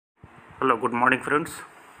Hello, good morning friends.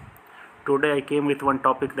 Today I came with one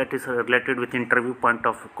topic that is related with interview point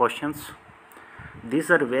of questions.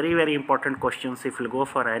 These are very important questions if you go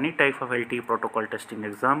for any type of LTE protocol testing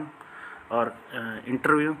exam or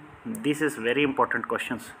interview. This is very important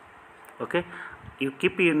questions. Okay, you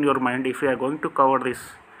keep in your mind if you are going to cover these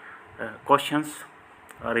questions,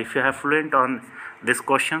 or if you have fluent on these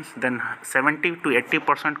questions, then 70 to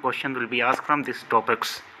 80% question will be asked from these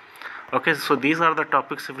topics. Okay, so these are the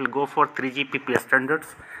topics we will go for 3GPP standards.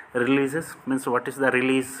 Releases means what is the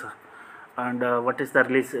release, and what is the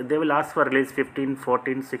release. They will ask for release 15,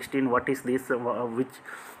 14, 16. What is this, which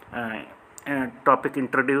topic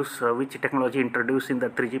introduce, which technology introduced in the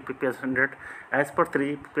 3GPP standard. As per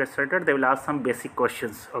 3GPP standard, they will ask some basic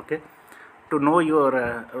questions, okay, to know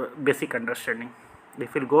your basic understanding.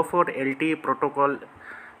 If you go for LTE protocol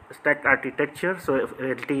stack architecture, so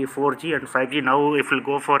LTE 4G and 5G, now if you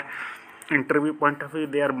go for interview point of view,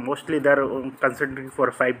 they are mostly concentrating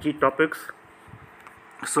for 5G topics.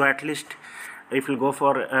 So at least if you go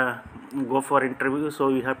for interview, so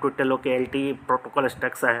you have to tell, okay, LTE protocol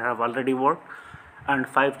stacks I have already worked, and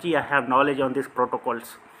 5G I have knowledge on these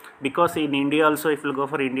protocols. Because in India also, if you go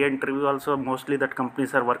for India interview also, mostly that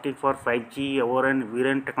companies are working for 5G, ORN,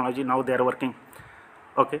 VRN technology. Now they are working.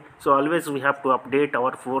 Okay, so always we have to update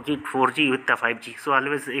our 4G with the 5G. So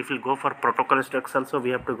always if we go for protocol stacks also, we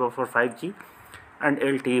have to go for 5G and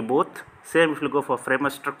LTE both. Same if we go for frame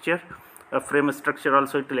structure, frame structure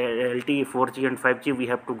also, it will LTE 4G and 5G, we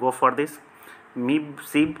have to go for this MIB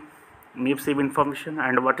SIB information,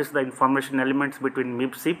 and what is the information elements between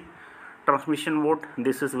MIB SIB. Transmission mode,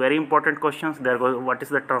 this is very important questions. There go, what is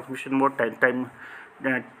the transmission mode, time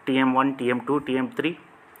TM1, TM2, TM3.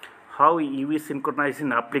 How EV synchronize in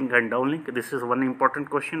uplink and downlink, this is one important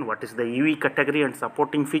question. What is the EV category and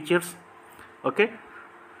supporting features. Okay,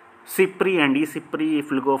 CPRI and eCPRI, if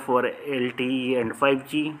you go for LTE and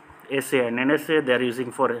 5G, SA and NSA, they are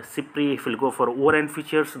using for CPRI. If you go for ORN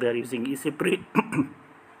features, they are using eCPRI.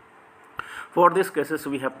 For these cases,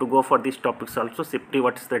 we have to go for these topics also. CPRI,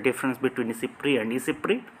 what is the difference between CPRI and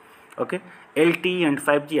eCPRI. Okay, LTE and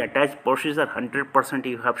 5G attached procedure, 100%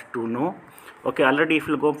 you have to know. Okay, already if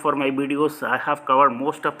you go for my videos, I have covered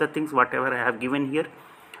most of the things whatever I have given here.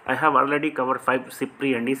 I have already covered 5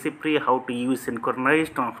 CPRI and eCPRI, how to use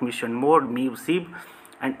synchronized transmission mode, MIB SIB,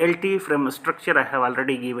 and LTE frame structure. I have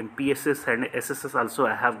already given PSS and SSS also.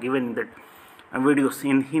 I have given in the videos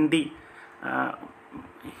in Hindi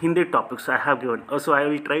topics I have given. Also, I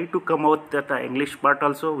will try to come out with the English part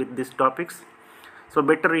also with these topics. So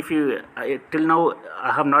better if you till now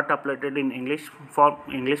I have not uploaded in English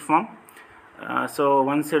form. So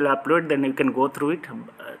once you will upload, then you can go through it.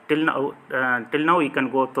 Till now you can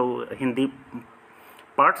go to Hindi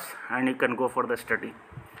parts and you can go for the study.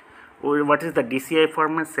 What is the DCI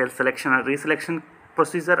format, cell selection and reselection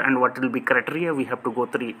procedure, and what will be criteria, we have to go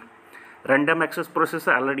through it. Random access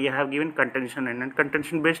processor, already I have given contention and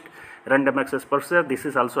non-contention based random access processor. This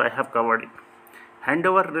is also I have covered it.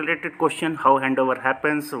 Handover related question, how handover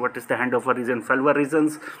happens, what is the handover reason, failure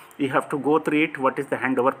reasons, you have to go through it. What is the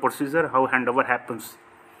handover procedure, how handover happens.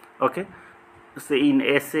 Okay, so in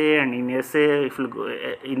SA and in SA, if you go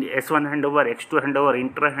in S1 handover, X2 handover,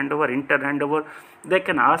 inter handover, they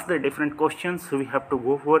can ask the different questions. We have to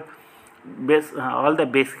go for all the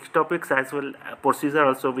basic topics as well. Procedure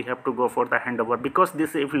also we have to go for the handover, because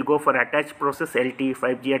this if you go for attach process, LTE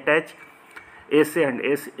 5G attach, SA and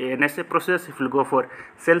NSA process. If you go for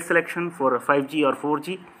cell selection for 5G or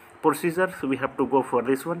 4G procedure, so we have to go for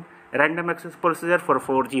this one. Random access procedure for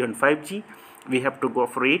 4G and 5G, we have to go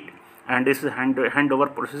for it. And this is handover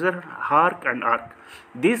procedure, HARC and ARC.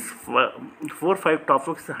 These 4-5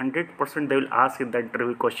 topics, 100% they will ask in the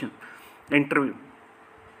interview.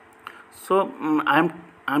 So I'm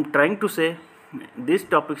trying to say this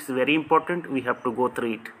topic is very important. We have to go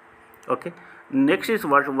through it. Okay. Next is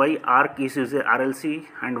why ARC is used as RLC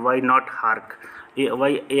and why not HARC.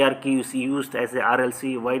 Why ARC is used as a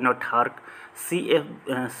RLC, why not HARC. CSFB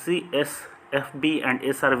and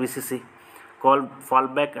SRVCC, call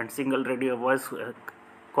fallback and single radio voice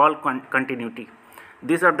call continuity.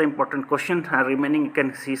 These are the important questions. Remaining you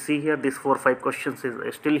can see here, these 4-5 questions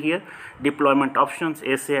is still here. Deployment options,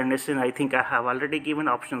 SA and SN, I think I have already given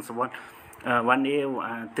options 1A,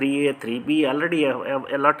 3A, 3B. Already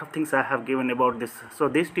a lot of things I have given about this. So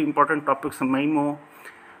these 2 important topics, MIMO,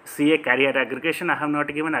 CA carrier aggregation I have not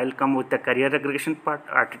given. I will come with the carrier aggregation part.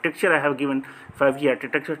 Architecture I have given, 5G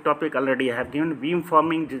architecture topic already I have given.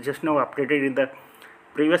 beamforming just now updated in the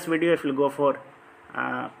previous video. If you go for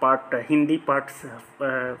Hindi parts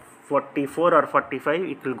 44 or 45,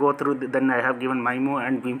 it will go through then I have given MIMO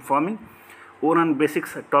and beamforming. ORAN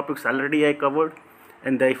basics topics already I covered,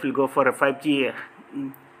 and if you go for a 5G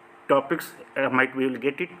topics, might we will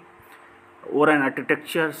get it. ORAN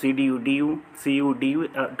architecture, CDU, DU, CU, DU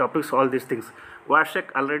topics, all these things.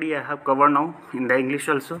 WASEC already I have covered now in the English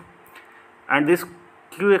also. And this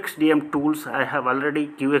QXDM tools I have already,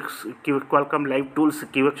 Qualcomm Live Tools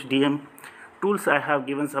QXDM tools I have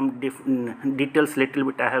given some details little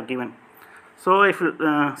bit I have given. So if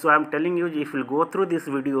so I am telling you, if you go through these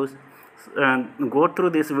videos,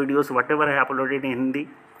 whatever I uploaded in Hindi,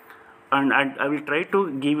 and I will try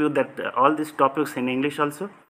to give you that all these topics in English also.